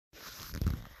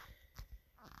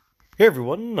Hey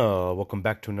everyone, welcome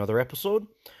back to another episode.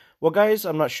 Well, guys,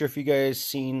 I'm not sure if you guys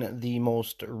seen the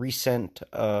most recent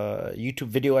YouTube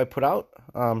video I put out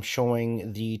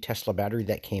showing the Tesla battery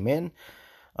that came in.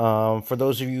 For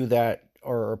those of you that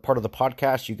are part of the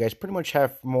podcast, you guys pretty much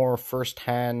have more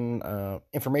first-hand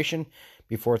information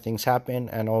before things happen,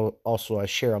 and also I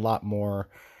share a lot more,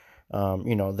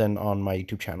 than on my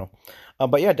YouTube channel.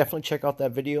 But yeah, definitely check out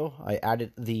that video. I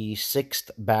added the sixth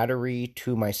battery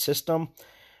to my system,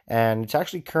 and it's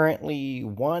actually currently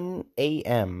 1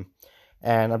 a.m.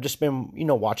 and I've just been,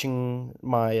 watching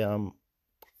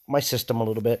my system a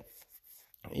little bit.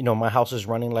 My house is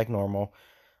running like normal,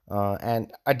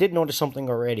 and I did notice something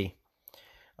already.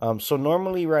 So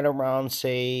normally right around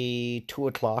say 2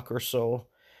 o'clock or so,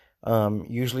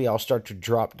 usually I'll start to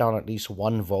drop down at least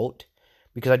 1 volt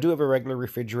because I do have a regular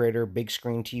refrigerator, big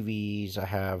screen TVs. I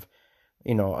have,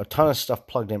 a ton of stuff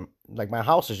plugged in. Like my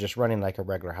house is just running like a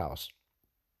regular house.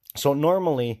 So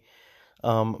normally,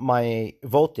 my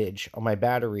voltage on my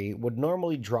battery would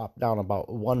normally drop down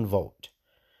about 1 volt.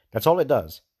 That's all it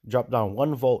does. Drop down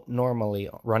 1 volt normally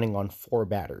running on 4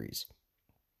 batteries.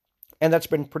 And that's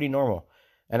been pretty normal.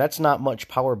 And that's not much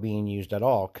power being used at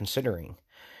all, considering.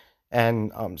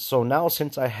 And so now,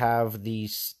 since I have the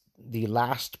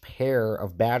last pair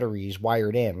of batteries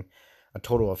wired in, a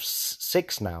total of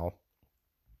six now,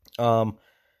 I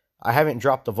haven't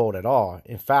dropped the volt at all.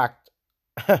 In fact,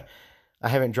 I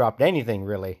haven't dropped anything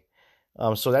really.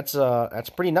 So that's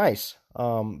pretty nice.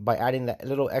 By adding that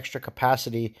little extra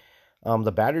capacity,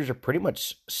 the batteries are pretty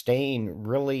much staying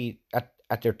really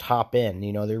at their top end.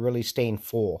 They're really staying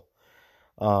full.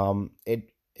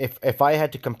 It if I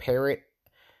had to compare it,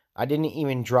 I didn't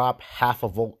even drop half a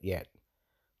volt yet.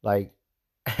 Like,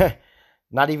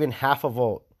 not even half a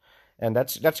volt, and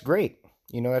that's great.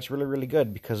 That's really really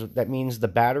good because that means the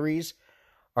batteries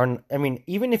are. I mean,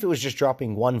 even if it was just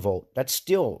dropping 1 volt, that's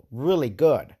still really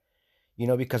good.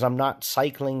 Because I'm not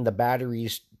cycling the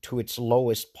batteries to its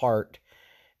lowest part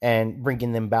and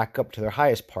bringing them back up to their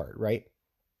highest part, right?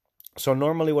 So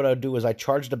normally what I do is I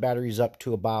charge the batteries up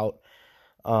to about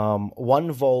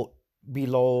 1 volt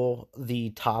below the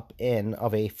top end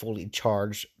of a fully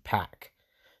charged pack.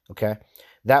 Okay,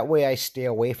 that way I stay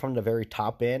away from the very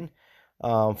top end,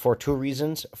 for two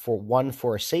reasons. For one,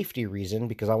 for a safety reason,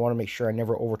 because I want to make sure I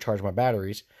never overcharge my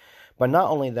batteries. But not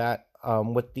only that,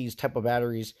 with these type of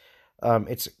batteries,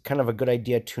 it's kind of a good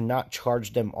idea to not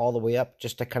charge them all the way up,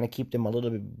 just to kind of keep them a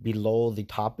little bit below the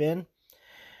top end.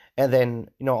 And then,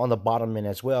 on the bottom end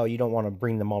as well, you don't want to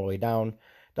bring them all the way down.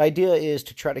 The idea is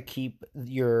to try to keep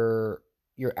your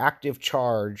active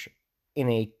charge in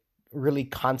a really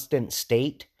constant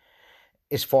state,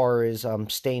 as far as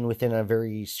staying within a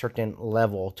very certain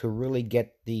level to really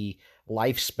get the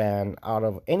lifespan out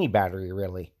of any battery,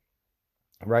 really,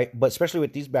 right? But especially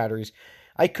with these batteries,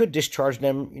 I could discharge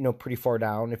them, pretty far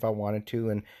down if I wanted to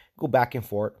and go back and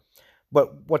forth.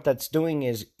 But what that's doing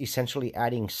is essentially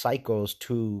adding cycles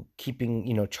to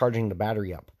keeping, charging the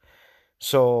battery up.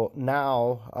 So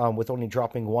now, with only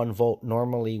dropping 1 volt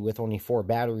normally with only 4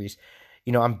 batteries,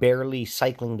 I'm barely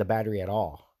cycling the battery at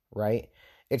all, right?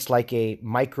 It's like a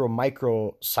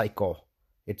micro cycle.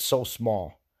 It's so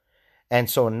small. And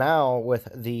so now with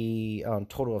the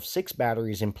total of 6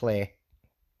 batteries in play,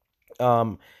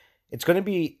 um, it's gonna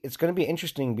be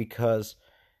interesting because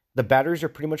the batteries are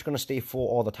pretty much gonna stay full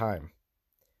all the time,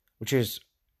 which is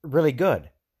really good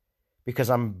because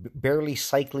I'm barely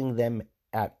cycling them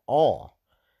at all,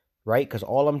 right? Because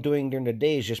all I'm doing during the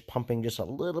day is just pumping just a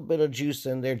little bit of juice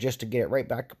in there just to get it right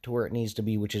back up to where it needs to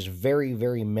be, which is very,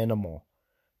 very minimal,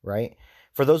 right?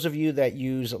 For those of you that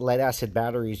use lead acid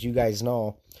batteries, you guys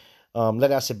know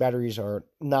lead acid batteries are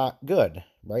not good,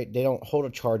 right? They don't hold a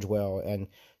charge well, and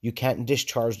you can't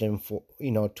discharge them for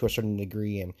to a certain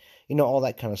degree, and all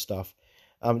that kind of stuff.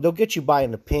 They'll get you by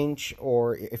in a pinch,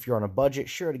 or if you're on a budget,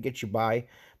 sure to get you by,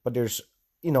 but there's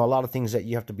a lot of things that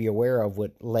you have to be aware of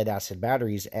with lead acid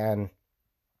batteries, and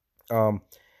um,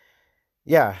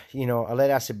 yeah, a lead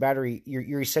acid battery,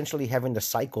 you're essentially having to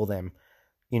cycle them,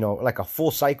 like a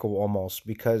full cycle almost,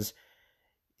 because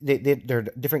they're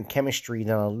different chemistry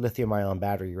than a lithium ion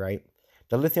battery, right?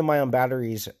 The lithium ion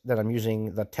batteries that I'm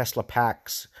using, the Tesla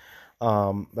packs,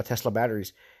 the Tesla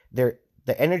batteries, the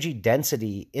energy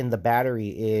density in the battery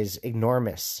is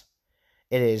enormous.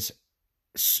 It is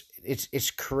it's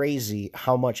crazy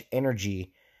how much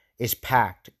energy is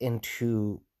packed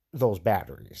into those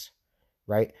batteries,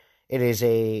 right? It is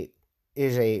a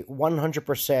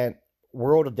 100%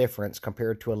 world of difference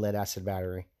compared to a lead acid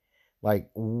battery,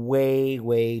 like way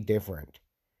way different,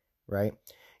 right?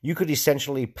 You could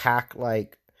essentially pack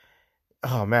like,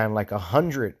 oh man, like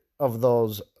 100 of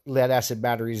those lead acid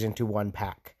batteries into one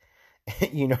pack.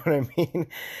 You know what I mean?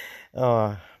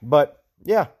 But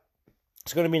yeah,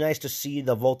 it's going to be nice to see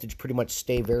the voltage pretty much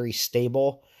stay very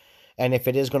stable. And if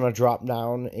it is going to drop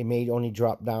down, it may only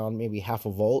drop down maybe half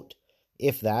a volt,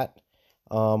 if that,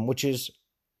 which is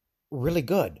really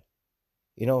good.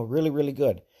 Really, really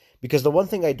good. Because the one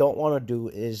thing I don't want to do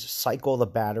is cycle the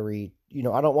battery.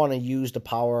 I don't want to use the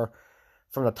power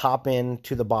from the top end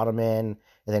to the bottom end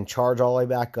and then charge all the way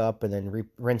back up and then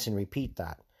rinse and repeat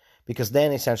that. Because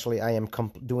then essentially I am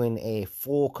doing a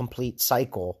full complete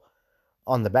cycle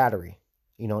on the battery.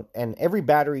 And every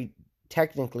battery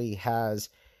technically has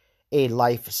a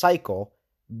life cycle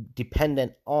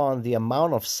dependent on the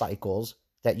amount of cycles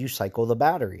that you cycle the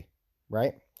battery,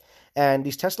 right? And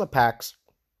these Tesla packs,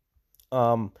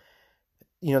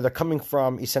 they're coming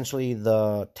from essentially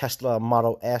the Tesla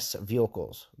Model S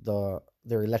vehicles,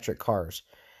 their electric cars.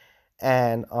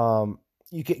 And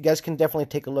you guys can definitely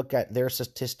take a look at their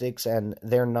statistics and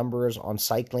their numbers on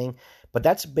cycling, but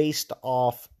that's based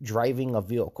off driving a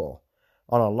vehicle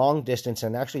on a long distance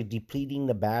and actually depleting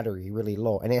the battery really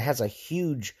low. And it has a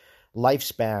huge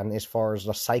lifespan as far as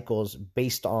the cycles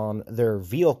based on their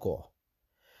vehicle.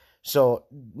 So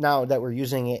now that we're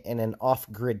using it in an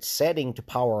off-grid setting to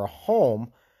power a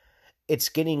home, it's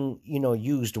getting,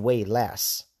 used way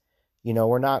less.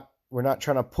 We're not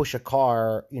trying to push a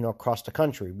car, across the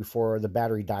country before the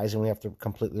battery dies and we have to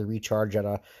completely recharge at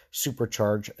a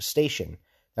supercharge station.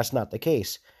 That's not the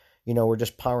case. We're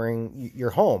just powering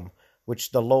your home,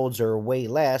 which the loads are way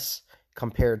less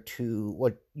compared to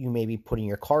what you may be putting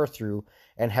your car through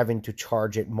and having to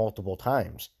charge it multiple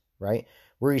times, right?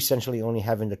 We're essentially only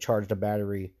having to charge the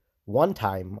battery one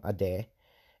time a day.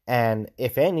 And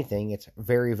if anything, it's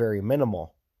very, very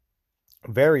minimal.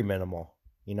 Very minimal,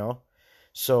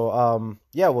 So,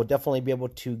 we'll definitely be able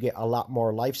to get a lot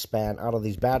more lifespan out of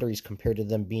these batteries compared to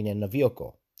them being in a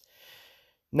vehicle.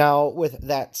 Now, with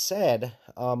that said,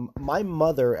 my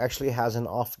mother actually has an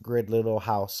off-grid little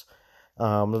house,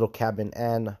 little cabin,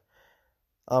 and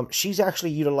she's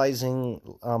actually utilizing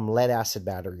lead acid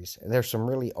batteries. There's some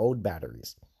really old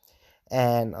batteries,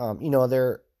 and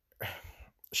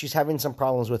she's having some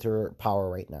problems with her power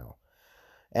right now.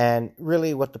 And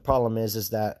really, what the problem is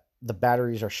that the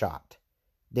batteries are shot.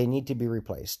 They need to be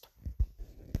replaced,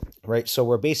 right? So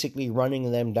we're basically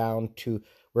running them down to,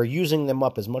 we're using them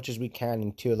up as much as we can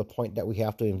until the point that we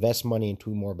have to invest money into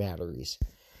more batteries.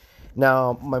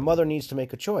 Now, my mother needs to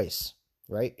make a choice,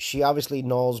 right? She obviously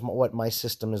knows what my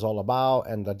system is all about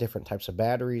and the different types of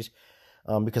batteries,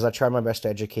 because I try my best to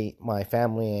educate my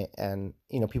family and,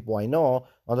 people I know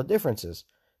on the differences.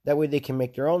 That way they can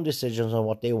make their own decisions on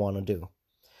what they want to do.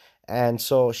 And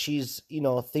so she's,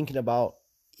 thinking about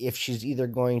if she's either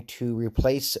going to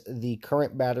replace the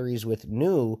current batteries with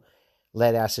new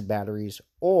lead acid batteries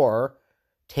or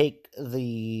take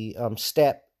the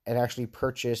step and actually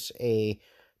purchase a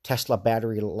Tesla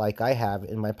battery like I have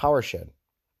in my power shed.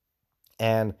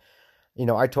 And,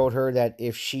 I told her that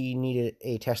if she needed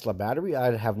a Tesla battery,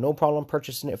 I'd have no problem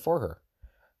purchasing it for her,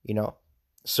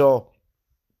 So,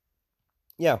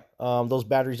 yeah, those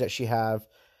batteries that she have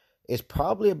is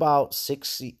probably about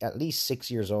at least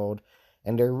 6 years old,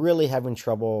 and they're really having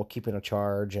trouble keeping a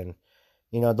charge. And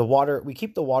the water, we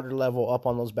keep the water level up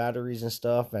on those batteries and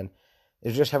stuff, and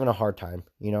they're just having a hard time.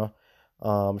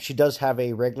 She does have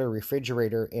a regular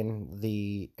refrigerator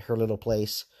in her little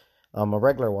place, a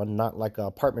regular one, not like an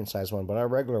apartment size one, but a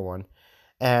regular one.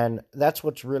 And that's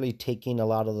what's really taking a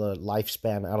lot of the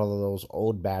lifespan out of those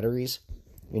old batteries,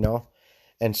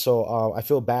 And so I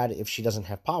feel bad if she doesn't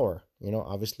have power.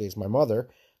 Obviously, as my mother,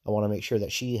 I want to make sure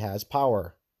that she has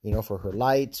power, for her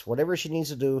lights, whatever she needs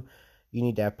to do, you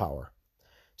need to have power.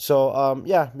 So,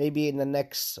 maybe in the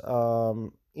next,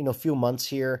 few months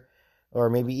here, or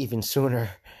maybe even sooner,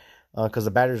 because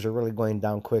the batteries are really going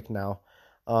down quick now,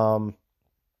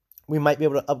 we might be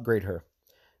able to upgrade her.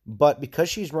 But because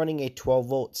she's running a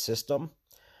 12-volt system,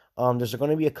 there's going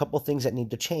to be a couple things that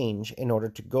need to change in order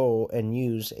to go and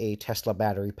use a Tesla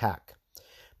battery pack.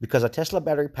 Because a Tesla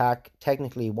battery pack,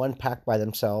 technically one pack by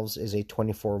themselves is a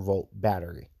 24-volt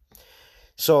battery.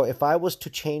 So if I was to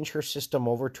change her system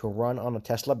over to run on a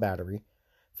Tesla battery,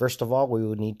 first of all, we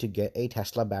would need to get a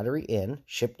Tesla battery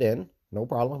shipped in. No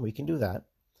problem, we can do that.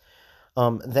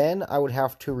 Then I would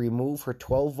have to remove her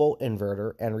 12-volt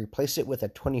inverter and replace it with a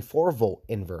 24-volt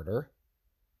inverter,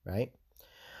 right?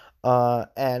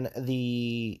 And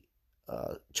the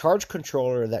charge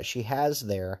controller that she has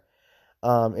there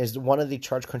is one of the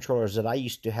charge controllers that I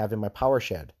used to have in my power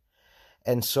shed.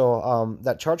 And so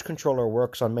that charge controller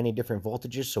works on many different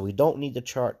voltages, so we don't need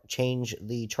to change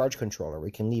the charge controller.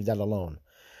 We can leave that alone.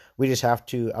 We just have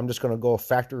to, I'm just going to go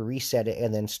factory reset it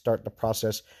and then start the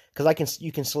process. Because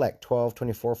you can select 12,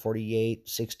 24, 48,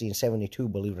 60, and 72,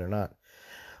 believe it or not.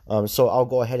 So I'll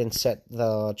go ahead and set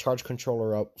the charge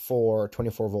controller up for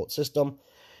 24-volt system.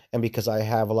 And because I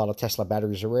have a lot of Tesla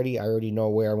batteries already, I already know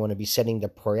where I want to be setting the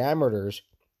parameters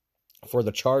for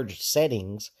the charge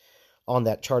settings on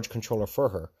that charge controller for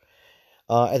her.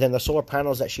 And then the solar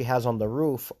panels that she has on the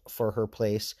roof for her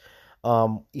place,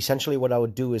 essentially what I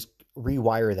would do is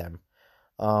rewire them.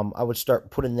 I would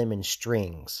start putting them in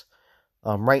strings.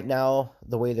 Right now,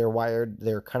 the way they're wired,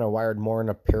 they're kind of wired more in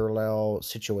a parallel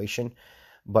situation.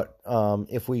 But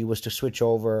if we was to switch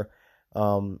over,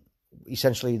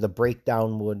 essentially the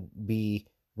breakdown would be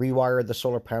rewire the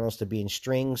solar panels to be in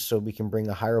strings so we can bring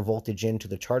a higher voltage into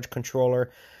the charge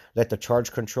controller, let the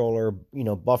charge controller,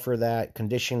 buffer that,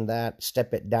 condition that,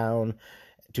 step it down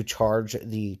to charge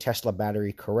the Tesla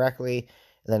battery correctly.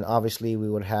 And then obviously we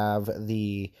would have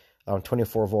the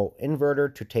 24-volt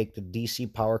inverter to take the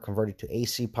DC power, convert it to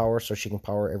AC power so she can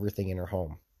power everything in her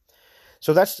home.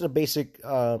 So that's the basic,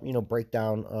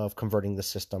 breakdown of converting the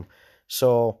system.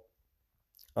 So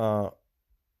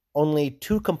only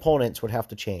two components would have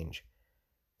to change.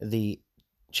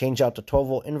 Change out the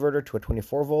 12-volt inverter to a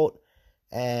 24-volt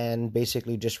and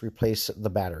basically just replace the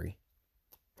battery.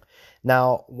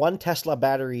 Now, one Tesla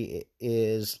battery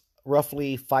is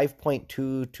roughly 5.2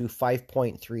 to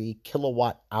 5.3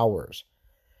 kilowatt hours.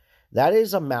 That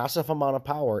is a massive amount of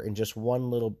power in just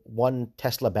one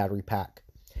Tesla battery pack.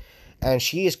 And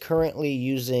she is currently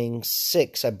using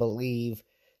six lead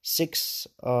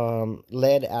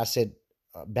acid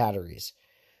batteries.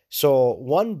 So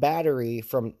one battery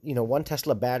from, one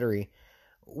Tesla battery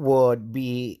would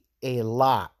be a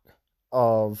lot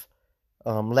of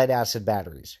lead acid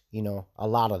batteries, a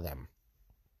lot of them.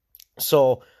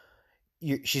 So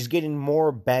she's getting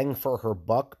more bang for her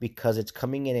buck because it's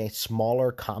coming in a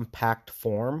smaller, compact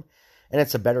form, and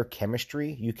it's a better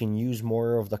chemistry. You can use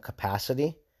more of the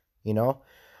capacity,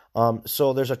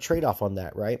 So there's a trade-off on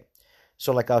that, right?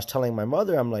 So like I was telling my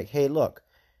mother, I'm like, hey, look,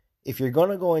 if you're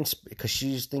going to go in, because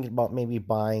she's thinking about maybe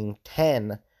buying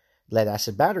 10 lead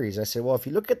acid batteries. I said, well, if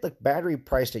you look at the battery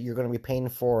price that you're going to be paying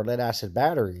for lead acid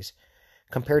batteries,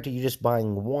 compared to you just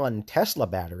buying one Tesla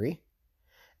battery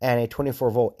and a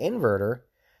 24-volt inverter,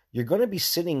 you're going to be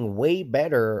sitting way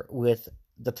better with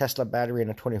the Tesla battery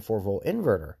and a 24-volt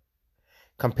inverter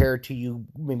compared to you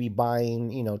maybe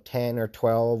buying, 10 or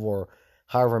 12 or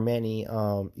however many,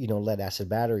 lead acid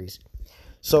batteries.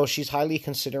 So she's highly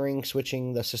considering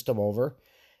switching the system over.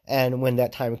 And when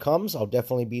that time comes, I'll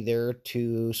definitely be there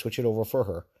to switch it over for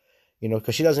her,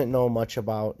 because she doesn't know much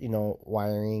about,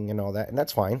 wiring and all that. And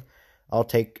that's fine. I'll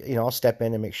step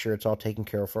in and make sure it's all taken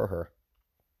care of for her.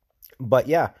 But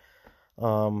yeah,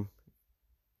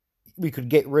 we could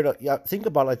get rid of, think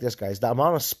about it like this, guys, the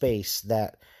amount of space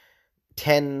that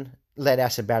 10 lead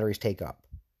acid batteries take up.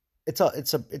 It's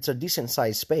a decent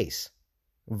sized space,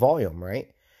 volume, right?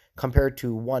 Compared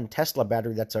to one Tesla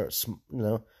battery that's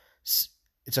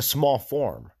it's a small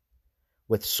form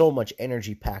with so much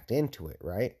energy packed into it,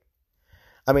 right?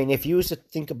 I mean, if you was to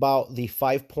think about the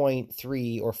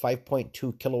 5.3 or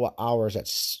 5.2 kilowatt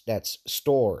hours that's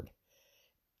stored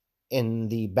in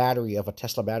the battery of a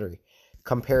Tesla battery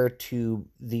compared to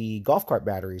the golf cart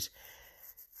batteries,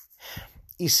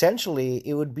 essentially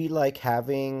it would be like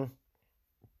having,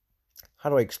 how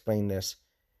do I explain this?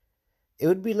 It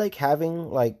would be like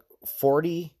having like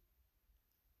 40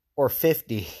 or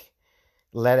 50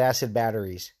 lead acid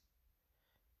batteries,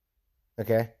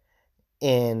 okay,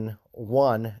 in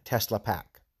one Tesla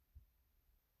pack,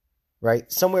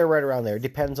 right? Somewhere right around there. It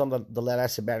depends on the lead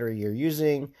acid battery you're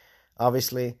using,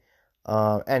 obviously.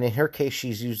 And in her case,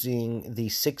 she's using the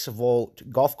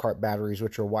 6-volt golf cart batteries,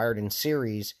 which are wired in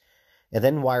series and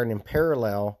then wired in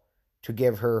parallel to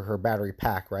give her battery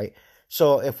pack, right?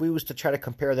 So if we was to try to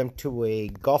compare them to a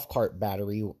golf cart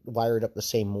battery wired up the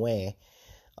same way,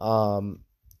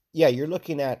 you're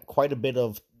looking at quite a bit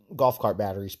of golf cart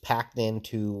batteries packed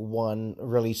into one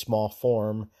really small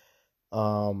form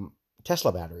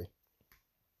Tesla battery.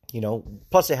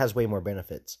 Plus it has way more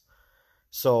benefits.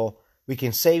 So we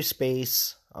can save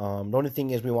space. The only thing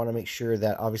is we want to make sure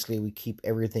that obviously we keep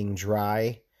everything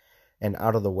dry and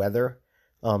out of the weather.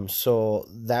 So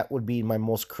that would be my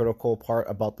most critical part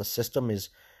about the system, is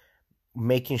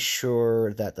making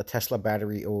sure that the Tesla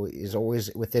battery is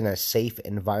always within a safe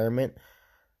environment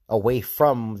away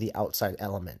from the outside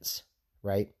elements,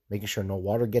 right? Making sure no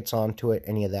water gets onto it,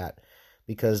 any of that,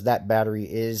 because that battery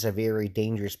is a very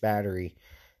dangerous battery,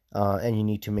 and you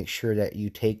need to make sure that you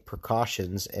take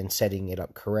precautions in setting it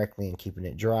up correctly and keeping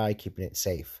it dry, keeping it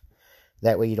safe.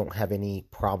 That way you don't have any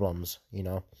problems, you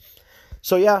know.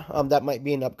 So yeah, that might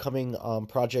be an upcoming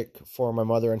project for my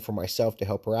mother and for myself to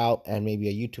help her out, and maybe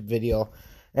a YouTube video.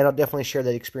 And I'll definitely share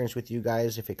that experience with you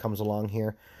guys if it comes along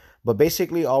here. But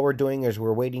basically, all we're doing is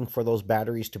we're waiting for those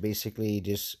batteries to basically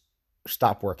just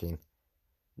stop working.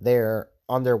 They're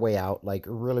on their way out, like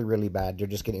really, really bad. They're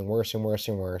just getting worse and worse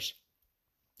and worse.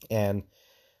 And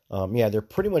yeah, they're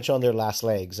pretty much on their last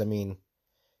legs. I mean,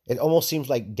 it almost seems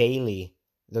like daily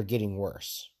they're getting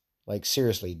worse. Like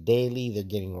seriously, daily they're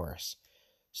getting worse.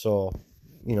 So,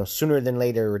 you know, sooner than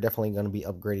later, we're definitely going to be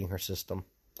upgrading her system.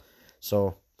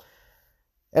 So,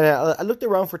 and I looked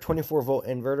around for 24-volt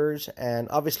inverters, and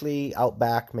obviously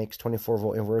Outback makes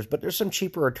 24-volt inverters, but there's some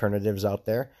cheaper alternatives out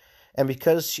there. And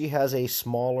because she has a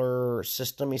smaller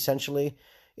system, essentially,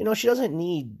 you know, she doesn't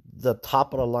need the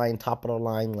top of the line,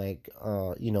 like,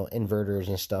 you know, inverters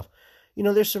and stuff. You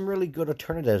know, there's some really good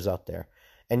alternatives out there.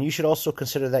 And you should also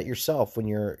consider that yourself when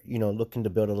you're, you know, looking to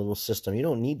build a little system. You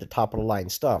don't need the top of the line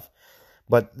stuff,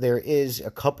 but there is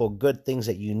a couple good things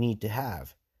that you need to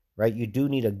have, right? You do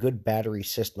need a good battery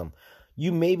system.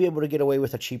 You may be able to get away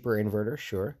with a cheaper inverter,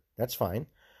 sure, that's fine.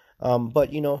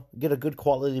 But, you know, get a good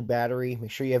quality battery,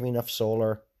 make sure you have enough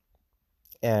solar,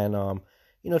 and,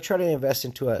 you know, try to invest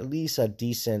into at least a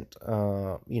decent,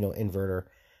 you know, inverter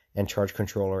and charge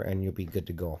controller, and you'll be good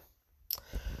to go.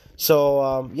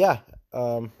 So, yeah,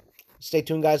 stay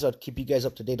tuned, guys. I'll keep you guys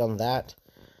up to date on that.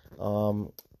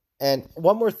 And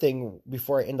one more thing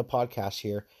before I end the podcast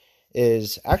here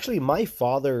is actually my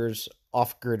father's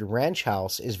off-grid ranch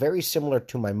house is very similar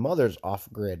to my mother's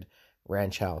off-grid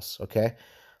ranch house. Okay,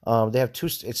 they have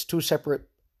two separate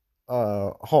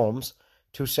homes,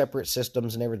 two separate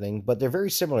systems and everything, but they're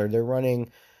very similar. They're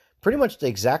running pretty much the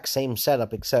exact same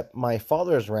setup, except my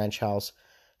father's ranch house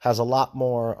has a lot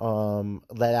more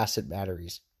lead acid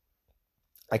batteries.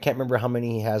 I can't remember how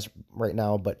many he has right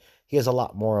now, but he has a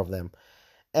lot more of them.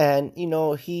 And you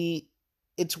know,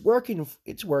 it's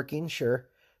working, sure,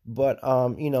 but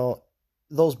you know,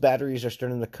 those batteries are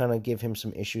starting to kind of give him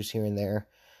some issues here and there.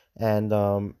 And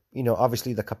you know,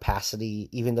 obviously the capacity,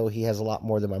 even though he has a lot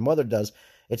more than my mother does,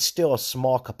 it's still a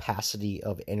small capacity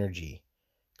of energy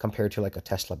compared to like a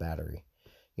Tesla battery,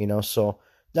 you know. So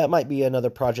that might be another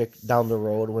project down the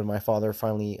road when my father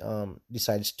finally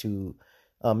decides to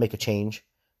make a change,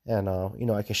 and you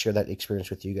know, I can share that experience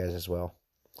with you guys as well.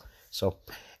 So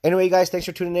anyway, guys, thanks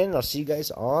for tuning in, and I'll see you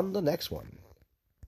guys on the next one.